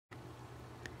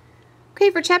Okay,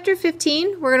 for Chapter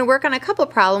 15, we're going to work on a couple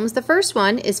problems. The first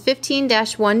one is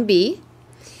 15-1b,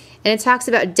 and it talks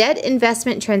about debt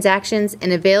investment transactions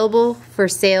and available for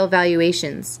sale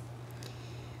valuations.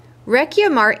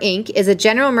 Recchia Mart Inc. is a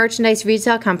general merchandise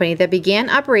retail company that began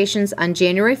operations on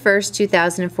January 1st,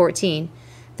 2014.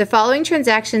 The following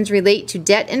transactions relate to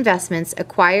debt investments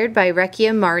acquired by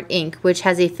Recchia Mart Inc., which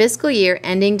has a fiscal year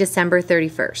ending December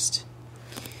 31st.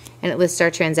 And it lists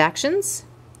our transactions.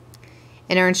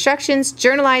 And our instructions,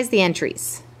 journalize the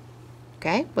entries.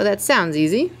 Okay, well that sounds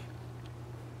easy.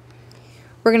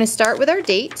 We're going to start with our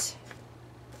date.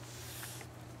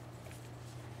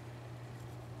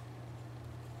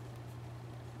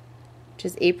 Which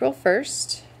is April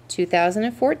 1st,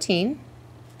 2014.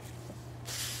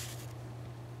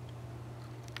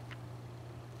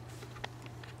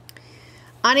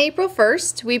 On April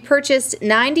 1st, we purchased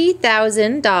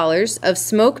 $90,000 of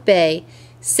Smoke Bay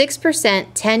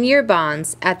 6% 10-year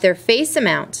bonds at their face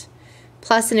amount,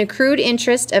 plus an accrued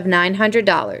interest of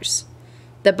 $900.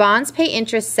 The bonds pay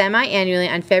interest semi-annually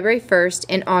on February 1st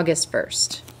and August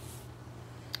 1st.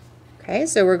 Okay,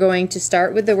 so we're going to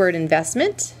start with the word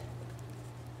investment.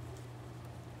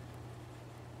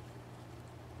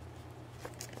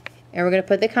 And we're going to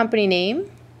put the company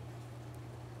name,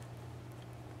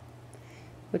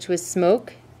 which was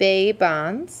Smoke Bay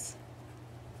Bonds.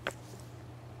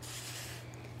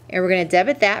 And we're going to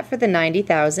debit that for the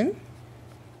 $90,000.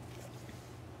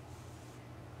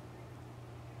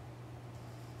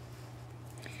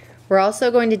 We're also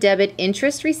going to debit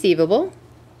interest receivable.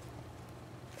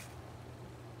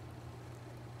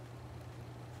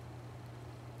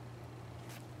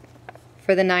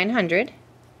 For the $900.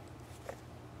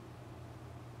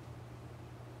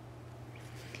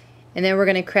 And then we're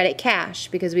going to credit cash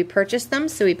because we purchased them,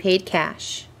 so we paid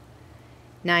cash.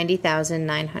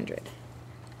 $90,900.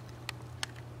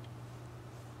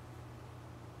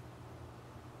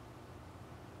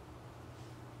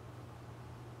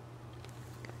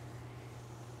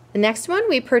 The next one,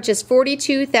 we purchased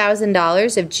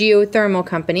 $42,000 of Geothermal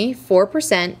Company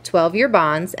 4% 12-year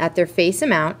bonds at their face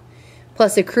amount,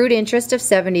 plus accrued interest of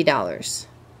 $70.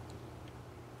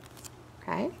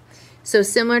 Okay, so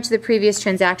similar to the previous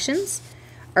transactions,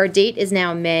 our date is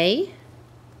now May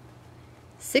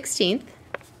 16th.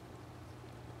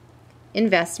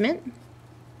 Investment.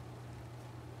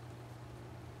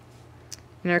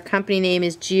 And our company name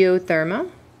is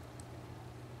Geothermal.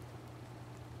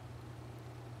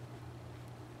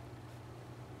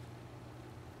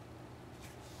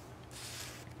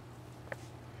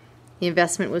 The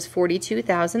investment was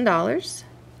 $42,000.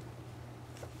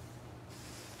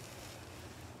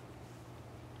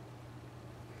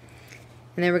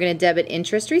 And then we're going to debit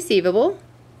interest receivable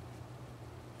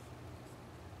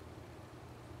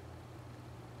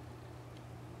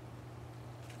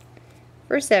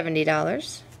for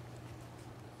 $70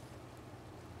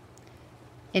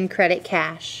 and credit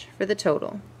cash for the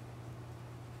total.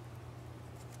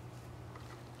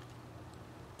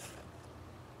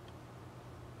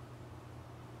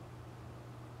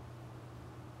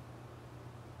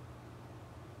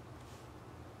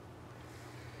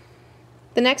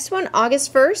 The next one,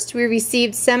 August 1st, we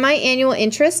received semi-annual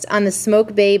interest on the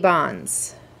Smoke Bay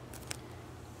bonds.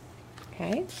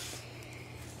 Okay,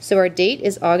 so our date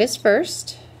is August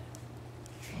 1st.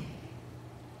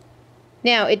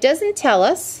 Now, it doesn't tell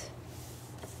us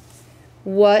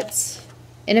what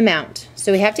an amount,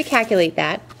 so we have to calculate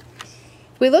that.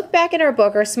 If we look back in our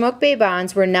book, our Smoke Bay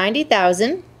bonds were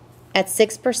 $90,000 at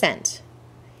 6%,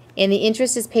 and the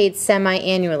interest is paid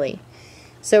semi-annually.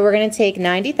 So we're going to take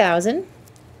 $90,000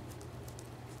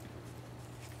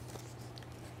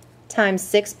 times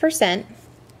 6%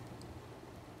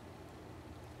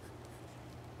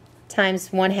 times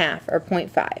 1/2 or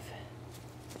 0.5.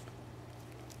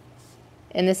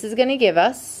 And this is going to give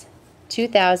us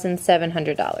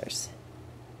 $2,700.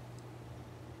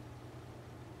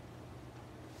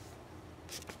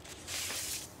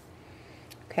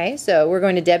 Okay, so we're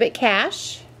going to debit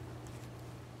cash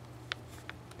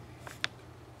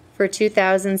for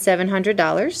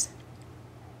 $2,700.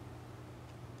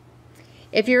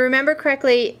 If you remember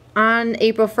correctly, on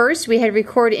April 1st, we had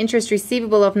recorded interest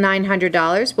receivable of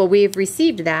 $900. Well, we have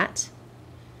received that.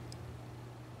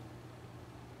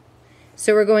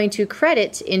 So we're going to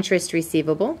credit interest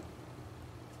receivable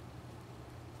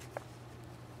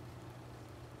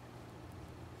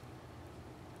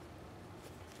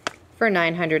for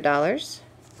 $900.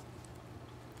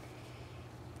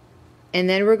 And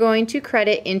then we're going to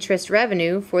credit interest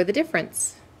revenue for the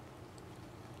difference.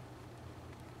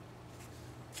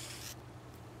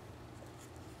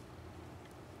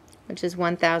 Which is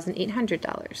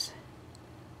 $1,800.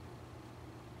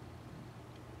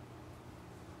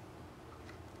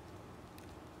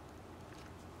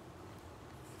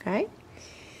 Okay.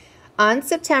 On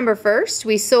September 1st,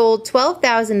 we sold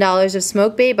 $12,000 of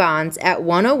Smoke Bay bonds at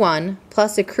 101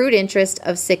 plus accrued interest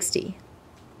of 60.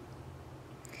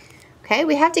 Okay,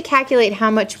 we have to calculate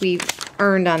how much we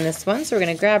earned on this one, so we're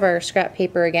going to grab our scrap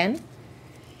paper again.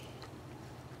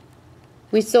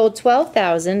 We sold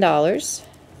 $12,000,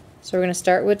 so we're going to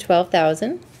start with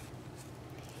 12,000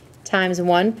 times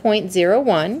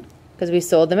 1.01 because we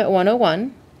sold them at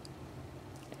 101.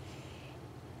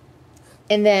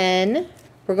 And then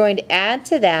we're going to add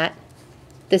to that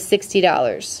the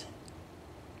 $60.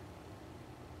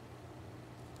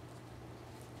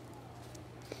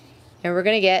 And we're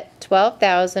going to get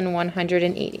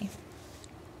 12,180.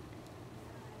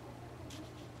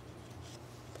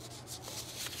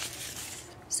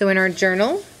 So in our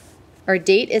journal, our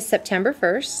date is September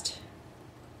 1st.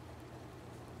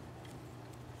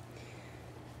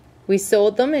 We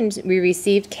sold them and we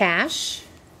received cash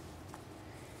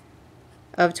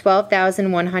of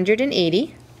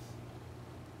 12,180.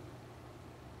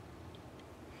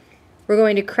 We're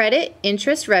going to credit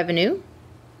interest revenue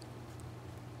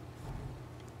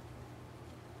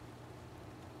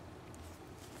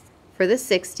for the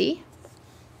 60.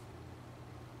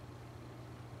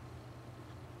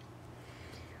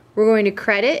 We're going to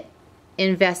credit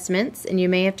investments, and you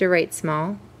may have to write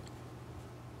small.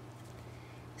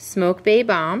 Smoke Bay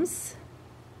bonds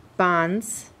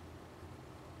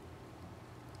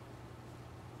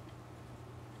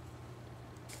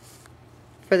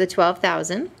for the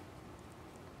 12,000.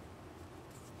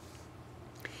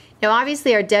 Now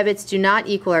obviously our debits do not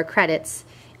equal our credits.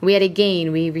 We had a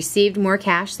gain. We received more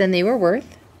cash than they were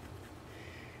worth.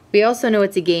 We also know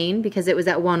it's a gain because it was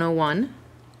at 101.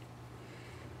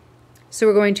 So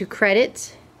we're going to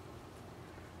credit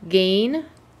gain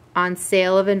on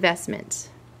sale of investment.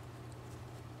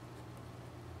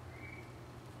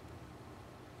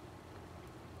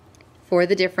 For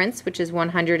the difference, which is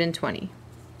 120.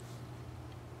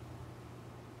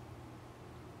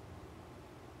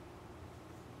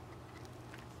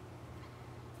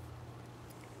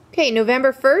 Okay,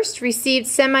 November 1st, received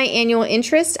semi-annual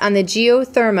interest on the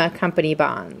Geotherma Company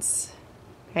bonds.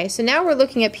 Okay, so now we're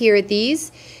looking up here at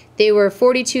these. They were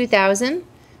 42,000,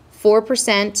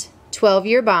 4%,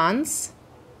 12-year bonds.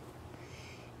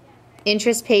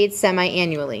 Interest paid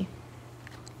semi-annually.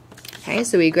 Okay,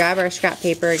 so we grab our scrap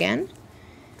paper again.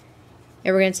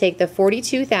 And we're going to take the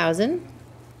 42,000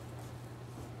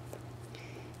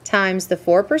 times the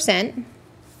 4%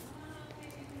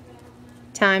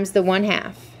 times the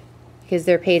 1/2 because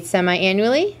they're paid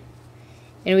semi-annually,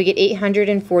 and we get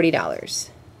 $840.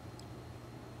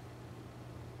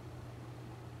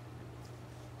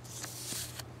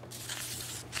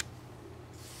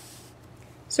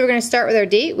 So we're going to start with our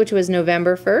date, which was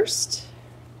November 1st.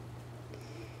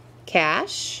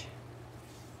 Cash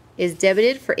is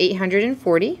debited for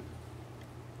 $840.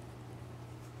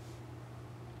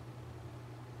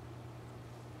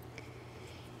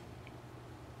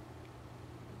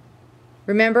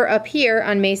 Remember up here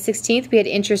on May 16th we had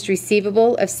interest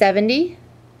receivable of 70.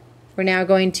 We're now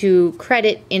going to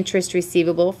credit interest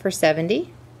receivable for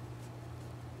 70.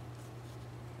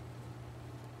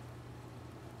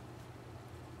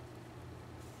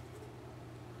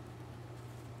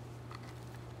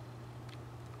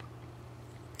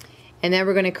 And then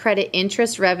we're going to credit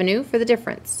interest revenue for the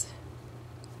difference.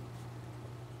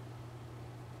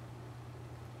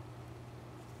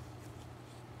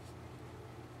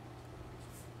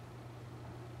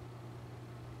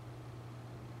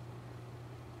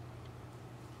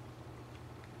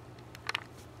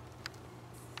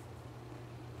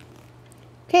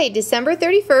 Okay, December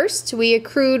 31st, we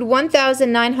accrued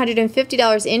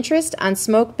 $1,950 interest on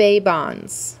Smoke Bay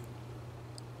bonds.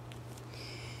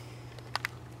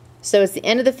 So it's the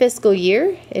end of the fiscal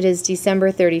year. It is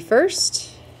December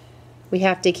 31st. We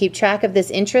have to keep track of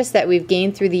this interest that we've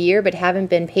gained through the year but haven't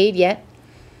been paid yet.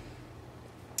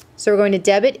 So we're going to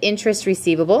debit interest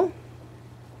receivable.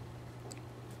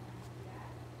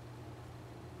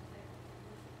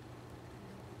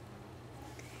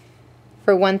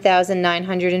 For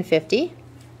 $1,950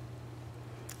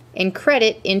 and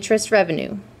credit interest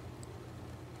revenue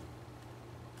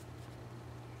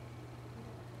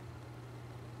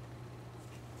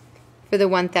for the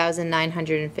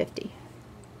 $1,950.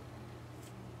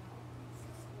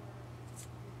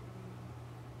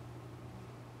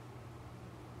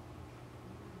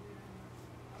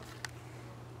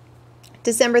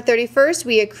 December 31st,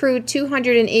 we accrued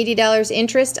 $280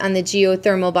 interest on the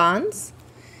geothermal bonds.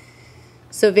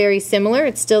 So very similar,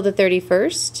 it's still the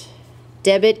 31st.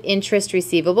 Debit interest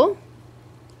receivable.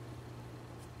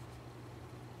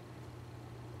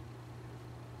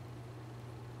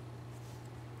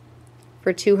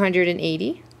 for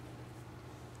 280.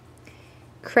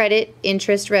 Credit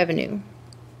interest revenue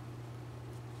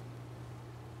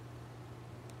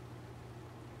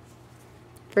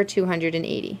for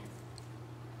 280.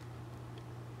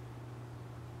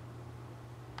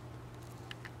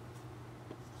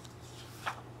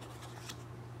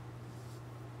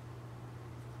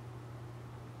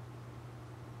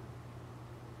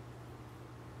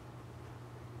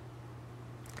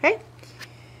 Okay,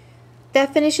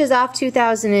 that finishes off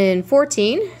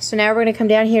 2014. So now we're going to come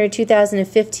down here to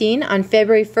 2015. On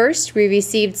February 1st, we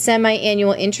received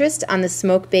semi-annual interest on the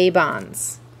Smoke Bay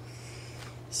bonds.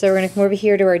 So we're going to come over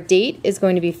here to our date is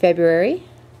going to be February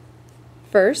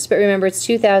 1st, but remember it's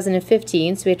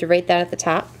 2015, so we have to write that at the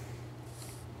top.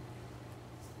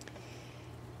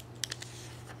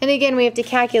 And again, we have to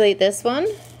calculate this one.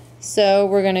 So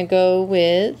we're going to go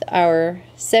with our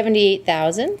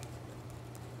 $78,000.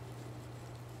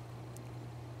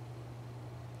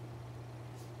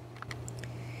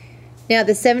 Now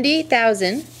the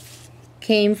 $78,000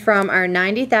 came from our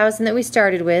 $90,000 that we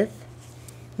started with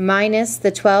minus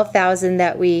the $12,000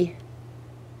 that we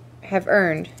have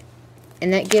earned,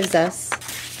 and that gives us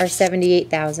our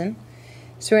 $78,000.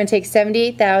 So we're going to take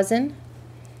 $78,000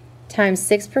 times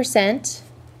 6%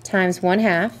 times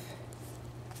 1/2,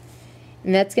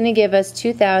 and that's going to give us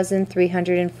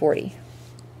 $2,340.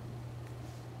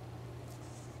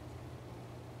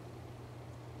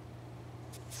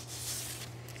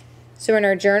 So in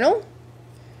our journal,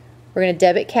 we're going to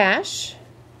debit cash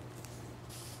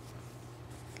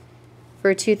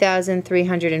for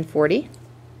 $2,340.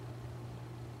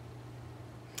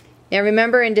 Now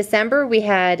remember, in December we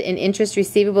had an interest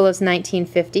receivable of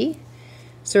 $19.50,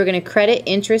 so we're going to credit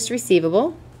interest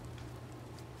receivable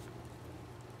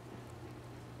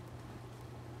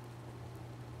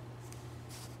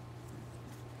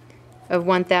of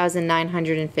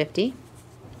 $1,950.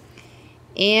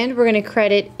 And we're going to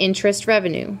credit interest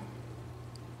revenue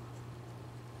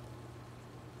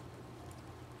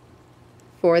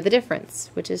for the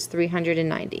difference, which is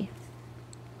 $390.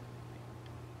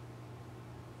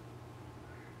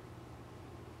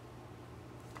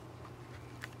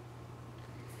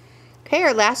 Okay,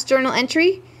 our last journal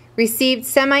entry, received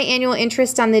semi-annual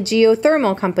interest on the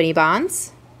Geothermal Company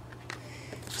bonds.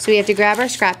 So we have to grab our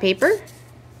scrap paper,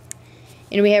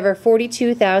 and we have our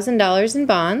 $42,000 in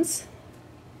bonds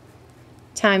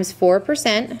times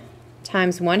 4%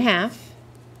 times 1/2,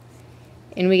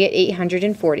 and we get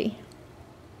 840.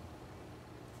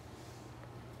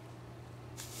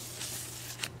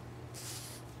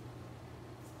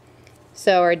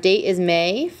 So our date is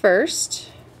May 1st.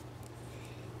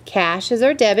 Cash is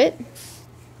our debit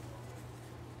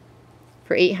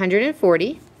for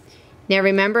 840. Now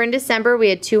remember, in December we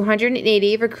had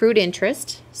 280 of accrued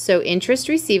interest, so interest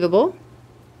receivable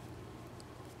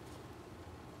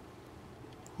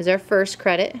is our first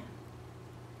credit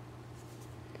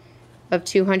of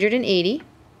 280,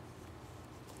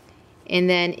 and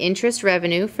then interest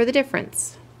revenue for the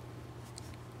difference.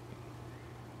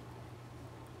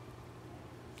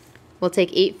 We'll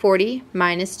take 840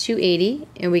 minus 280,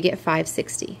 and we get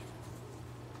 560.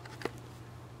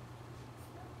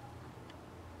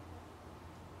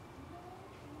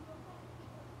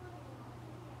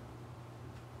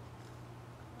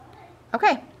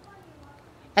 Okay.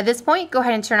 At this point, go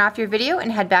ahead and turn off your video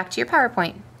and head back to your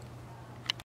PowerPoint.